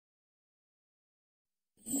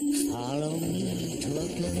Follow me to a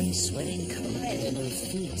place where incredible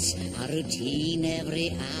feats are routine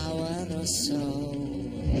every hour or so.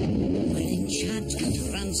 Where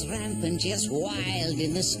enchantment runs rampant, just wild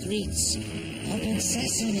in the streets. Open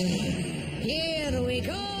sesame, here we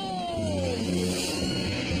go!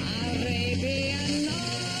 Arabian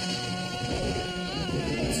Nights,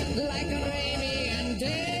 like Arabian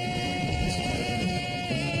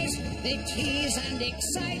days. They tease and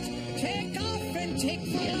excite, take off and take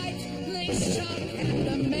flight. They shock and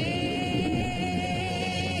amaze.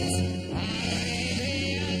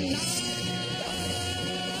 Arabian Nights,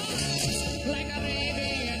 like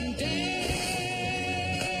Arabian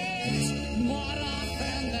days. More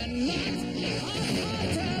often than not,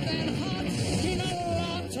 hotter than hot, in a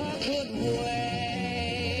lot of good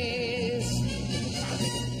ways.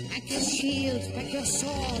 Pack your shield, pack your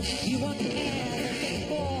sword. You want air, they'll get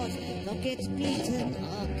bored, they'll get beaten.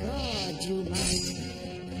 Oh God, you might.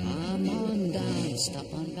 Come on down,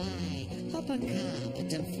 stop on by, hop a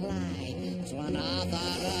carpet and fly to another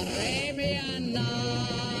Arabian night.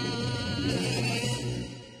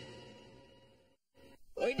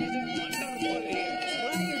 It is a wonderful here.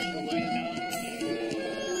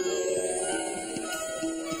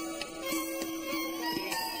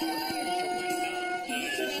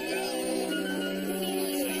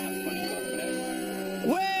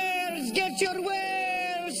 Wares, get your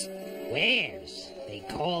wares! Wares? They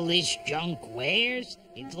call this junk wares?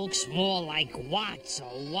 It looks more like wats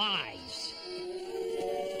or whys.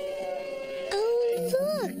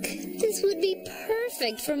 Oh, look! This would be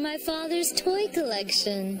perfect for my father's toy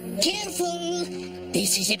collection. Careful!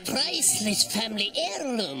 This is a priceless family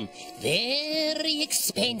heirloom. Very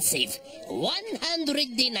expensive.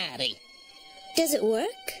 100 denarii. Does it work?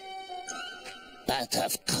 But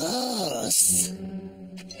of course.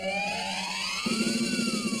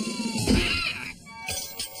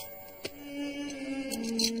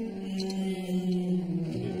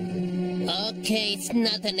 Okay, it's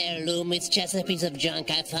not an heirloom. It's just a piece of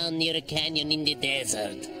junk I found near a canyon in the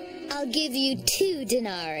desert. I'll give you 2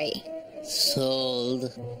 denarii.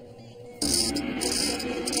 Sold.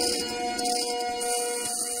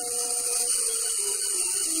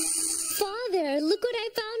 Father, look what I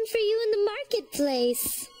found for you in the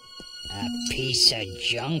marketplace. A piece of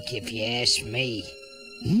junk, if you ask me.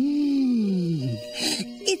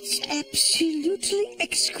 It's absolutely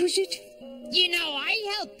exquisite. You know, I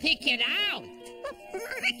helped pick it out.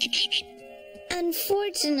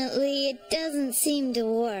 Unfortunately, it doesn't seem to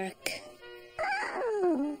work.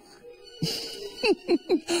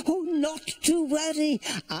 Oh, not to worry.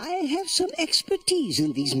 I have some expertise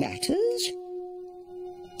in these matters.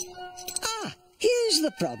 Ah, here's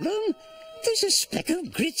the problem. There's a speck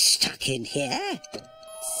of grit stuck in here.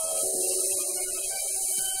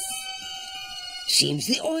 Seems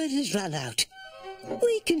the oil has run out.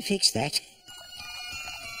 We can fix that.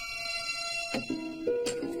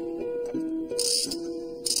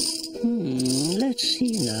 Let's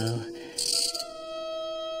see now.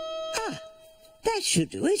 Ah, that should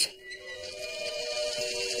do it.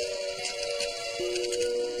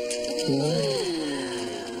 Wow.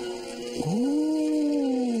 Oh.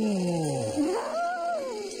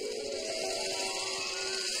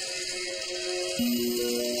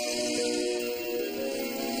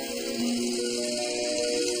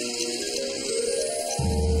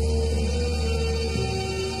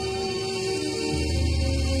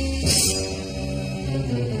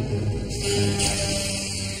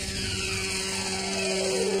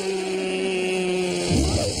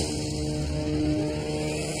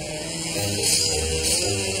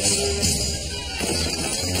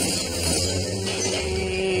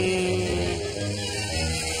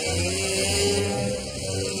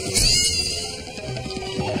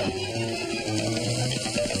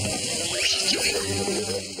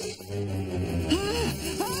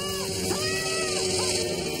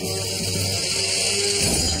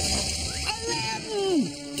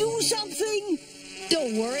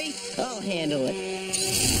 Don't worry, I'll handle it.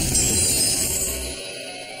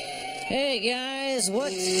 Hey guys,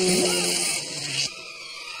 what?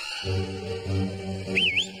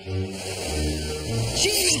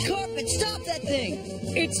 Genie Carpet, stop that thing!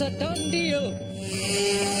 It's a done deal!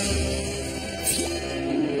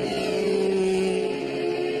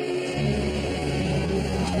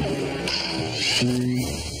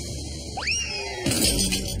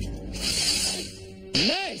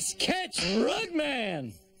 Nice catch,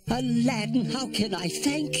 Rugman! Aladdin, how can I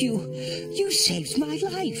thank you? You saved my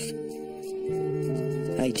life.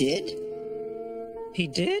 I did? He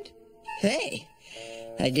did? Hey,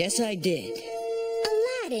 I guess I did.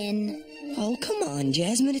 Aladdin, Oh, come on,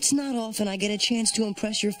 Jasmine. It's not often I get a chance to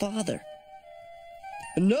impress your father.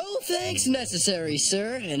 No thanks necessary,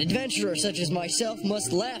 sir. An adventurer such as myself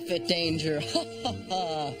must laugh at danger. Ha ha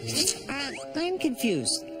ha. I'm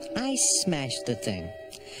confused. I smashed the thing.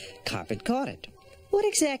 Carpet caught it. What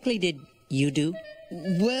exactly did you do?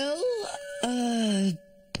 Well,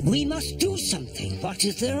 We must do something. What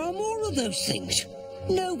if there are more of those things?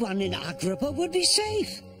 No one in Agrippa would be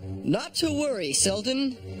safe. Not to worry,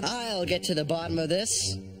 Selden. I'll get to the bottom of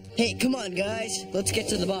this. Hey, come on, guys. Let's get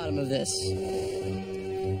to the bottom of this.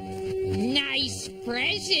 Nice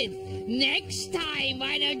present. Next time,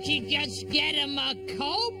 why don't you just get him a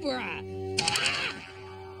cobra?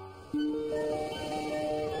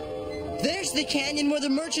 There's the canyon where the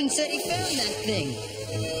merchant said he found that thing.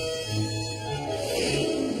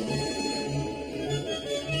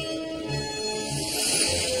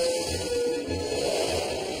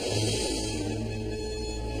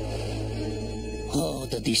 Oh,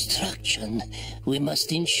 the destruction. We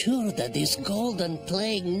must ensure that this golden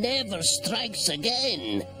plague never strikes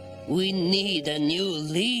again. We need a new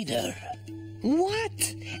leader.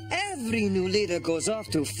 What? Every new leader goes off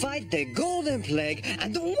to fight the Golden Plague,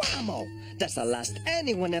 and whammo! That's the last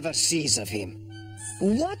anyone ever sees of him.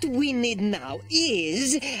 What we need now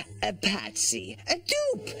is a patsy, a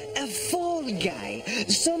dupe, a fall guy,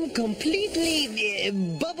 some completely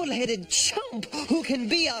bubble-headed chump who can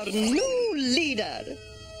be our new leader.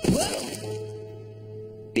 Well,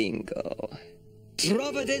 bingo.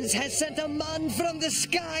 Providence has sent a man from the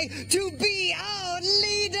sky to be our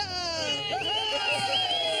leader!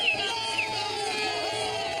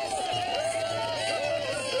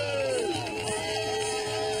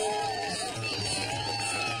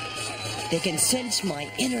 They can sense my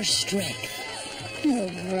inner strength. Oh,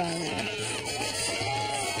 brother.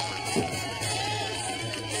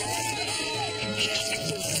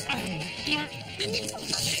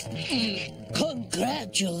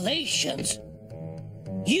 Congratulations!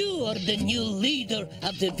 You are the new leader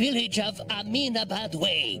of the village of Aminabad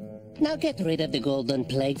Way. Now get rid of the golden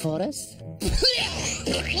plague for us.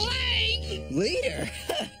 Plague! Leader?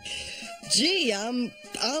 Gee, I'm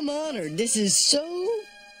honored. This is so...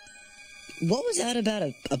 What was that about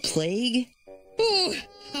a plague? Ooh,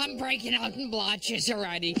 I'm breaking out in blotches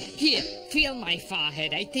already. Here, feel my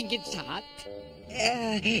forehead. I think it's hot.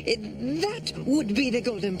 That would be the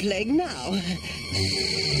Golden Plague now.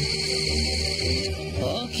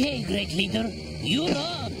 Okay, great leader. You're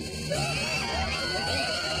on.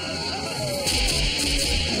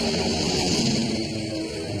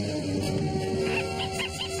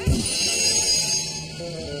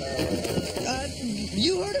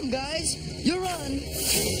 You heard him, guys. You're on.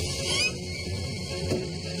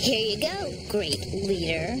 Here you go, great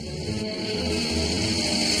leader.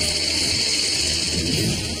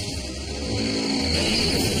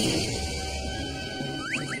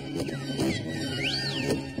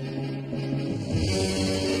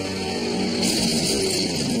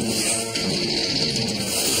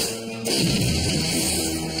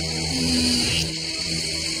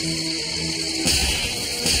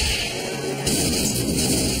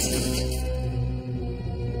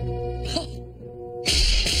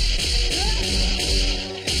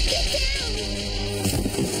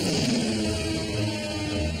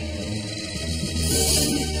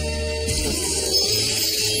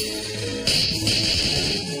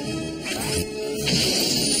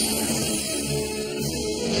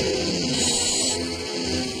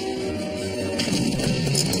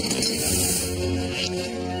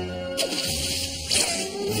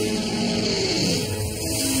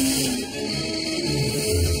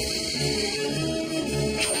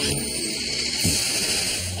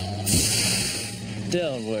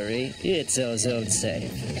 Don't worry, it's ozone safe.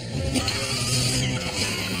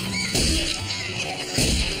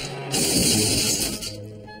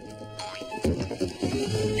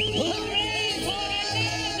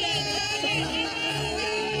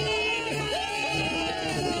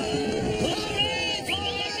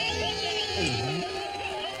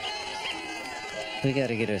 We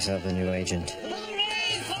gotta get ourselves a new agent.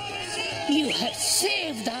 You have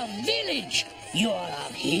saved our village. You are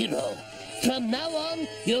our hero. From now on,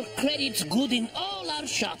 your credit's good in all our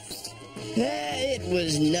shops. It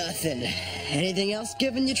was nothing. Anything else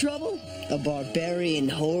giving you trouble? A barbarian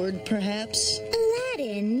horde, perhaps?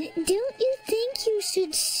 Aladdin, don't you think you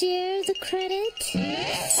should share the credit?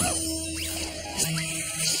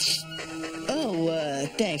 Oh,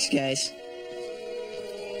 thanks, guys.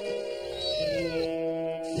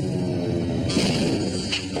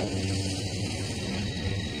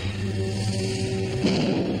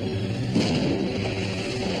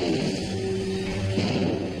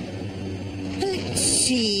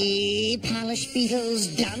 beetles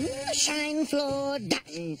done, shine floor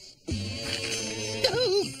done.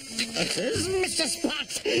 Oh, this is Mr.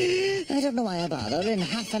 Spot. I don't know why I bother. In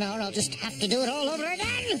half an hour, I'll just have to do it all over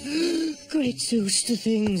again. Great Zeus, the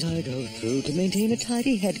things I go through to maintain a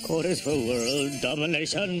tidy headquarters for world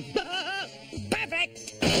domination.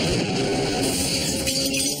 Perfect!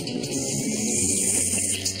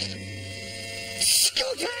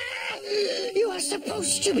 Scooter! You are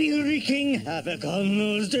supposed to be wreaking havoc on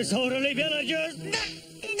those disorderly villagers.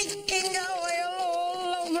 Leaking oil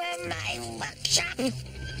all over my workshop.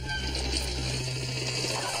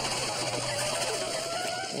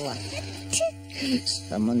 What?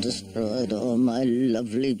 Someone destroyed all my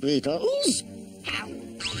lovely beetles. How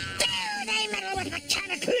dare they meddle with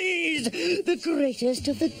mechanics? Please, the greatest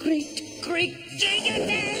of the great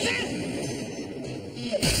geniuses!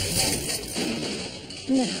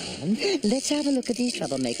 Now, let's have a look at these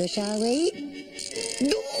troublemakers, shall we?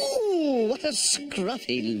 No, what a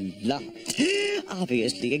scruffy lot.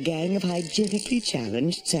 Obviously a gang of hygienically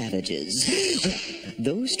challenged savages.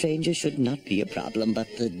 Those strangers should not be a problem, but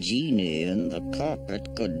the genie in the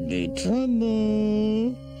carpet could be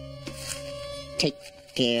trouble. Take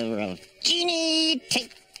care of genie,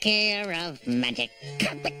 take care of magic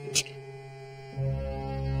carpet.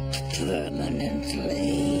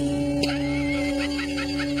 Permanently.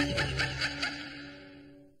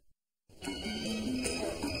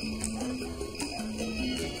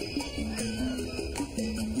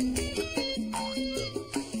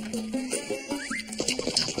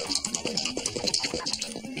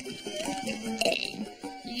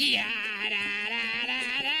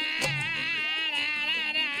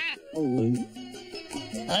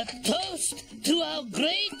 A toast to our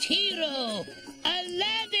great hero,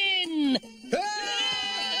 Aladdin!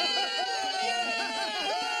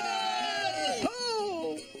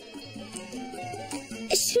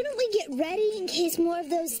 Shouldn't we get ready in case more of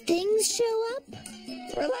those things show up?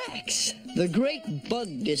 Relax. The great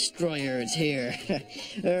bug destroyer is here.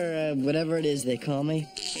 Or whatever it is they call me.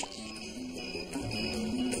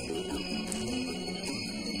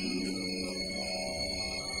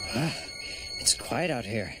 It's quiet out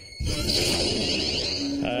here.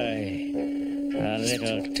 Aye, a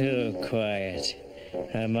little too quiet.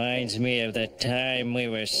 Reminds me of the time we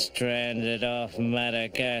were stranded off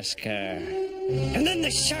Madagascar. And then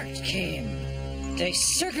the sharks came. They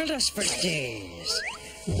circled us for days,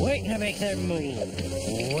 waiting to make their move.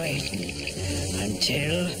 Waiting.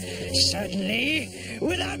 Until, suddenly,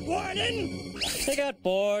 without warning, They got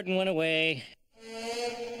bored and went away.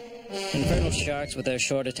 Infernal sharks with their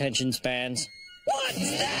short attention spans.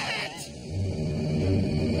 what's that?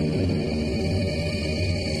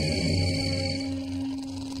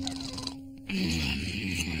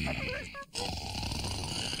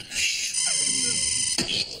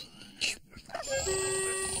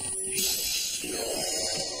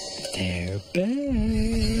 They're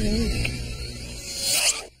back.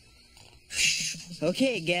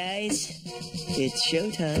 Okay, guys. It's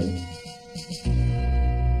showtime.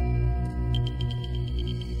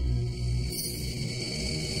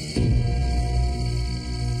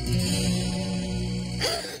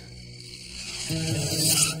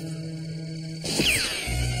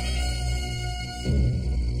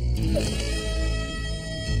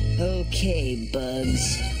 Okay,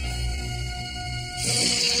 bugs.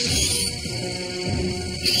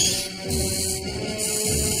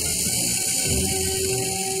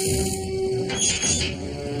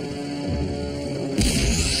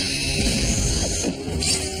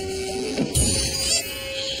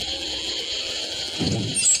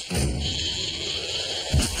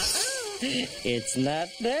 It's not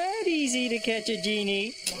that easy to catch a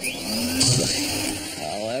genie.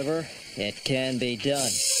 However, it can be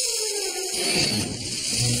done.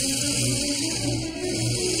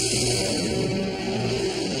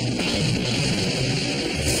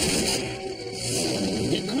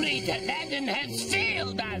 The great Aladdin has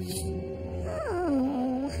failed us!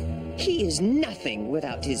 He is nothing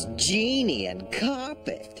without his genie and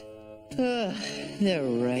carpet. They're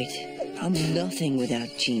right. I'm nothing without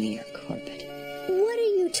genie or carpet. What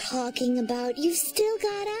are you talking about? You've still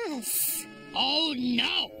got us. Oh,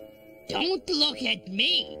 no! Don't look at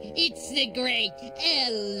me. It's the great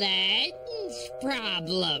Aladdin's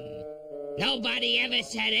problem. Nobody ever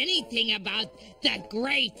said anything about the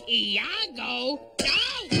great Iago.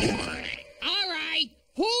 No! All right,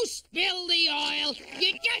 who spilled the oil?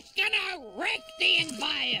 You're just gonna wreck the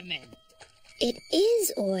environment. It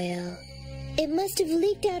is oil. It must have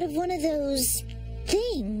leaked out of one of those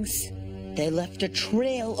things. They left a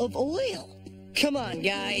trail of oil. Come on,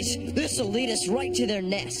 guys. This'll lead us right to their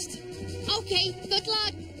nest. Okay, good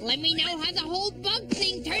luck. Let me know how the whole bug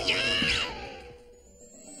thing turns out.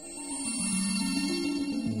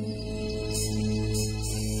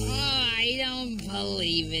 Oh, I don't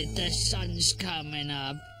believe it. The sun's coming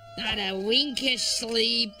up. Not a wink of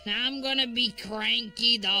sleep. I'm gonna be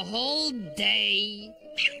cranky the whole day.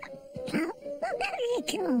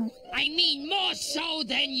 I mean, more so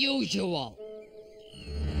than usual.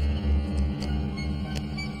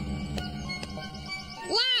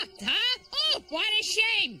 Locked, huh? Oh, what a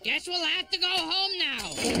shame. Guess we'll have to go home now.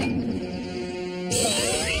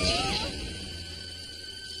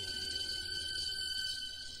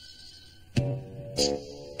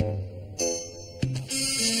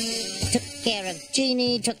 Took care of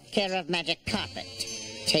Genie, took care of Magic Carpet.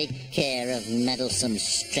 Take care of meddlesome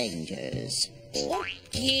strangers.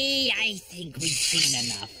 Okay, I think we've seen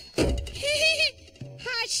enough.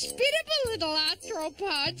 Hospitable little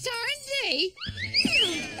arthropods, aren't they?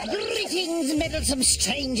 Greetings, meddlesome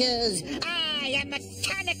strangers. I am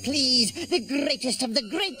Mechanicles, the greatest of the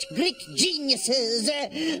great Greek geniuses.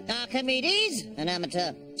 Archimedes, an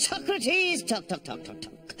amateur. Socrates, talk.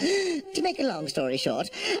 To make a long story short,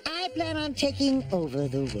 I plan on taking over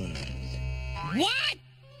the world. What?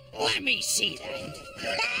 Let me see that.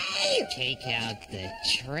 Hey! Take out the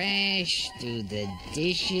trash, do the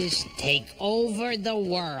dishes, take over the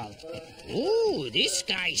world. Ooh, this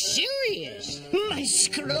guy's serious. My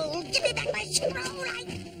scroll! Give me back my scroll! I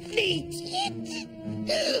need it!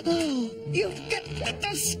 Oh, you've got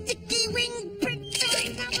little sticky wing prints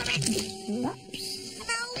all over it! Whoops!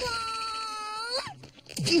 The wall!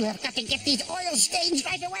 You have got to get these oil stains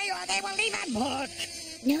right away or they will leave a mark!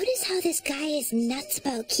 Notice how this guy is nuts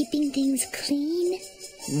about keeping things clean?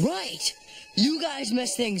 Right. You guys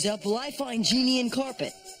mess things up while I find Genie and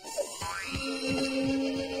Carpet.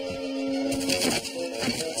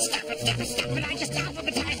 Stop it, I just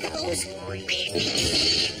alphabetized those!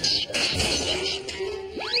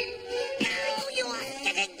 No, you are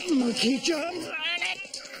getting monkey jump on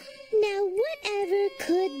it! Now, whatever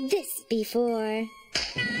could this be for?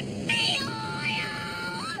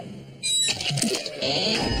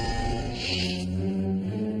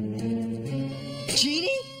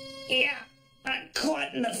 Genie? Yeah, I'm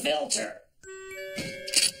caught in the filter.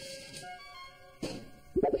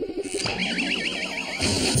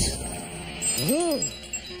 Oh,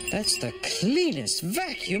 that's the cleanest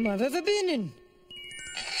vacuum I've ever been in.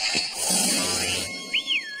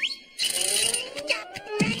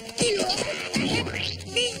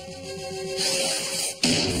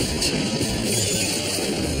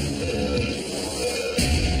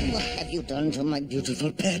 What have you done to my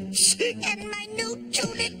beautiful pets? And my new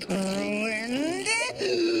tunic ruined?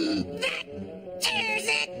 That tears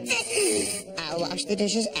it! I'll wash the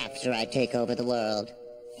dishes after I take over the world.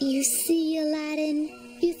 You see, Aladdin,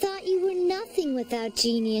 you thought you were nothing without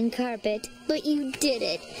Genie and Carpet, but you did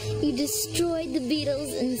it. You destroyed the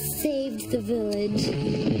beetles and saved the village.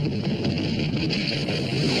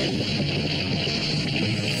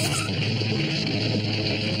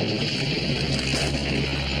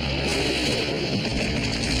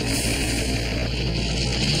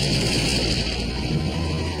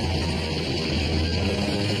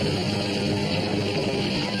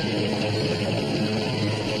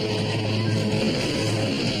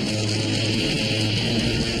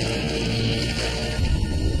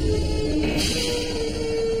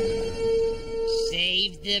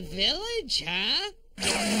 Save the village, huh?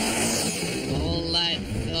 All I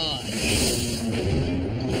thought.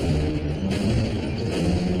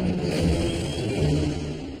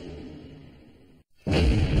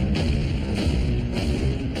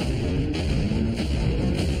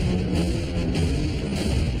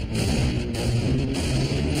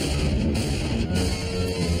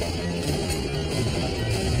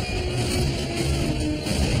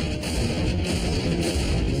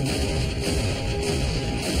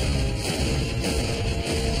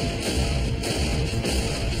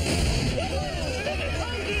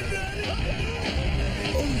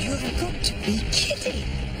 Oh, you've got to be kidding.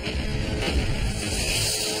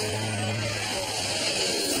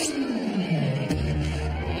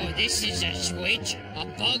 Oh, this is a switch. A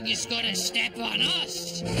bug is gonna step on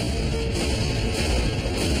us.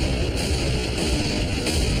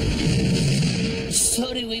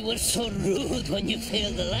 Sorry we were so rude when you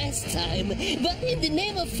failed the last time, but in the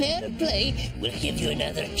name of fair play, we'll give you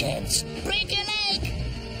another chance. Break your leg!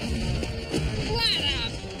 What a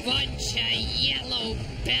bunch of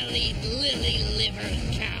yellow-bellied, lily-livered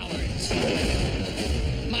cowards.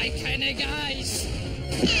 My kind of guys.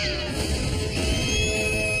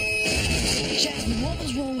 Jasmine, what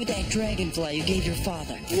was wrong with that dragonfly you gave your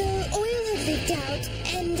father? The oil had leaked out,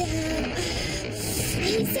 and, I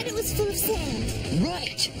He said it was full of sand.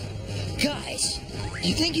 Right. Guys,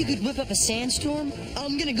 you think you could whip up a sandstorm?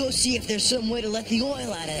 I'm gonna go see if there's some way to let the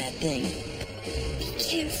oil out of that thing. Be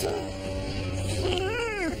careful.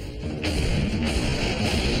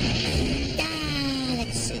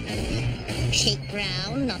 Let's see. Shake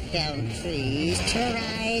ground, knock down trees,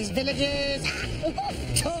 terrorize villagers,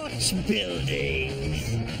 torch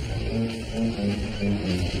buildings.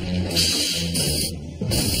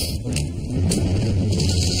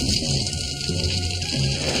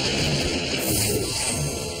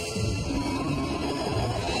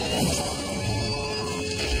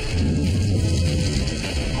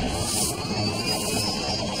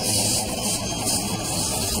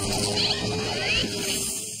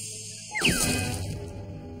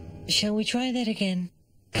 Shall we try that again?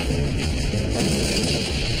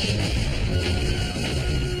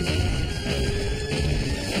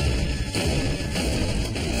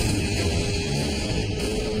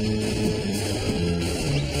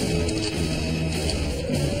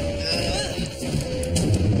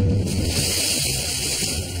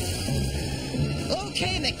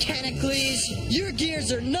 Okay, Mechanicles, your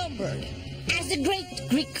gears are numbered. As the great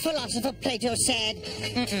Greek philosopher Plato said,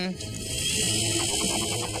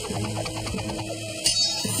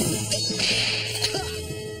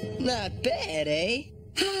 Not bad, eh?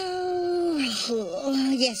 Oh,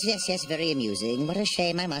 yes, very amusing. What a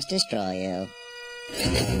shame I must destroy you.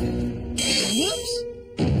 Whoops!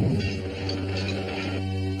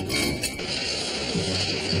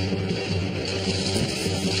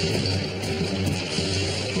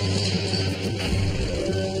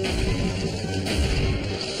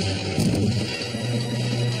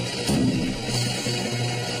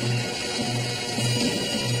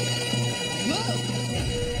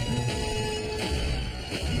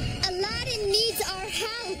 Aladdin needs our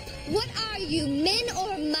help. What are you, men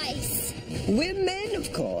or mice? We're men,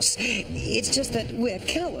 of course. It's just that we're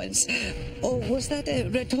cowards. Or was that a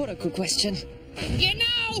rhetorical question? You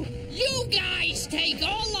know, you guys take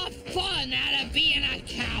all the fun out of being a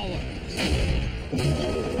coward.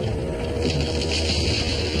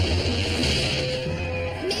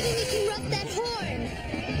 Maybe we can rub that horn.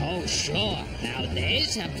 Oh, sure. Now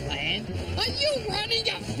there's a plan. Are you running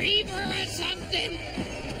a fever or something?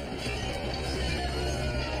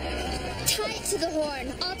 Tie it to the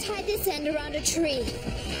horn. I'll tie this end around a tree.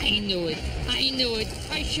 I knew it.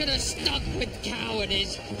 I should have stuck with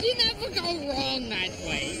cowardice. You never go wrong that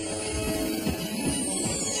way.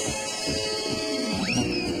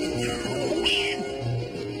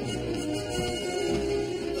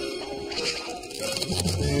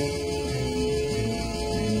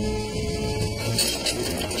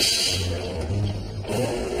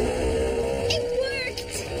 It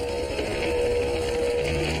worked!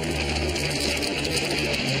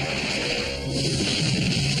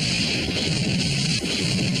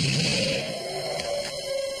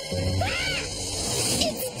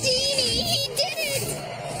 It's Genie! He did it!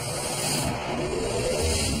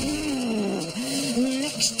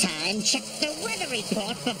 Next time, check the weather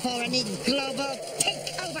report before any global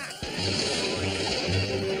takeover.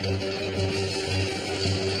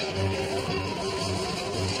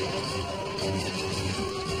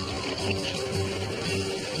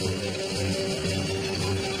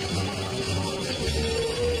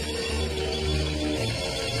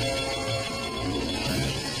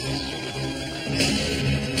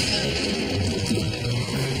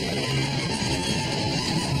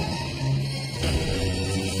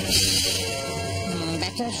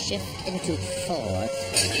 Better shift into fourth.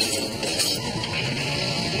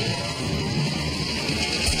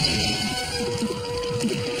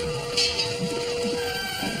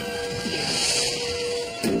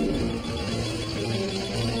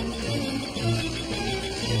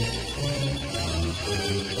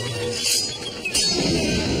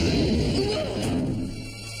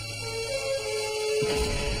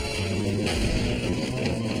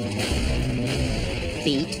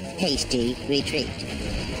 Beat, hasty, retreat.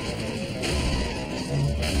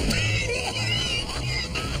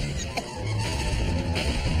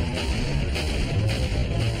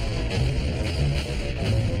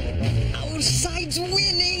 Our side's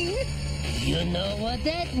winning! You know what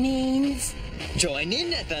that means. Join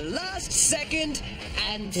in at the last second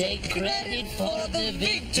And take credit for the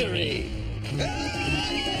victory.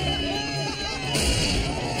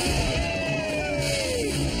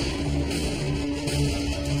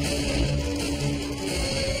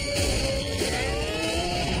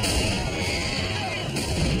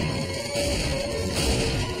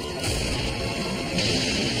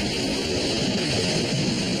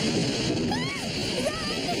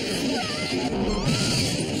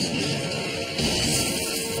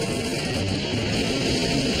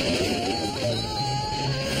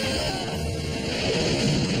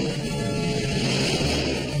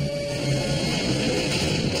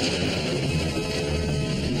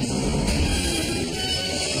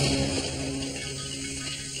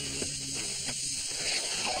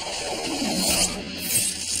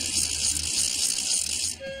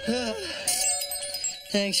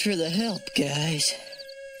 Thanks for the help, guys.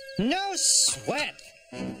 No sweat!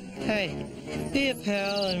 Hey, be a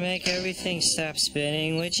pal and make everything stop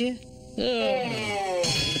spinning, would you?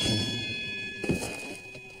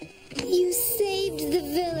 You saved the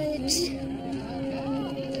village.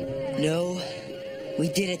 No, we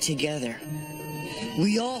did it together.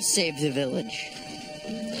 We all saved the village.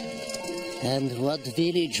 And what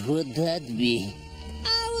village would that be?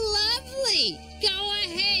 Oh, lovely! Go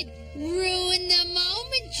ahead, ruin the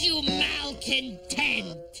moment, you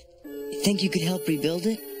malcontent! Think you could help rebuild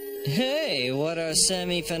it? Hey, what are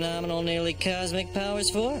semi-phenomenal, nearly cosmic powers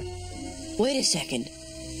for? Wait a second.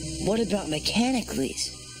 What about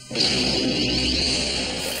mechanicallys?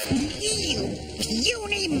 You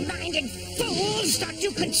puny-minded fools thought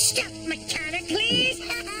you could stop mechanically?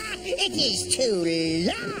 It is too late.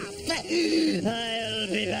 I'll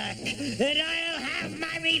be back, and I'll have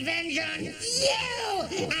my revenge on you,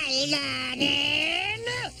 Aladdin!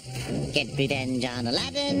 Get revenge on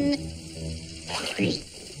Aladdin.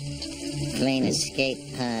 Plain escape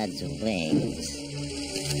pod's wings.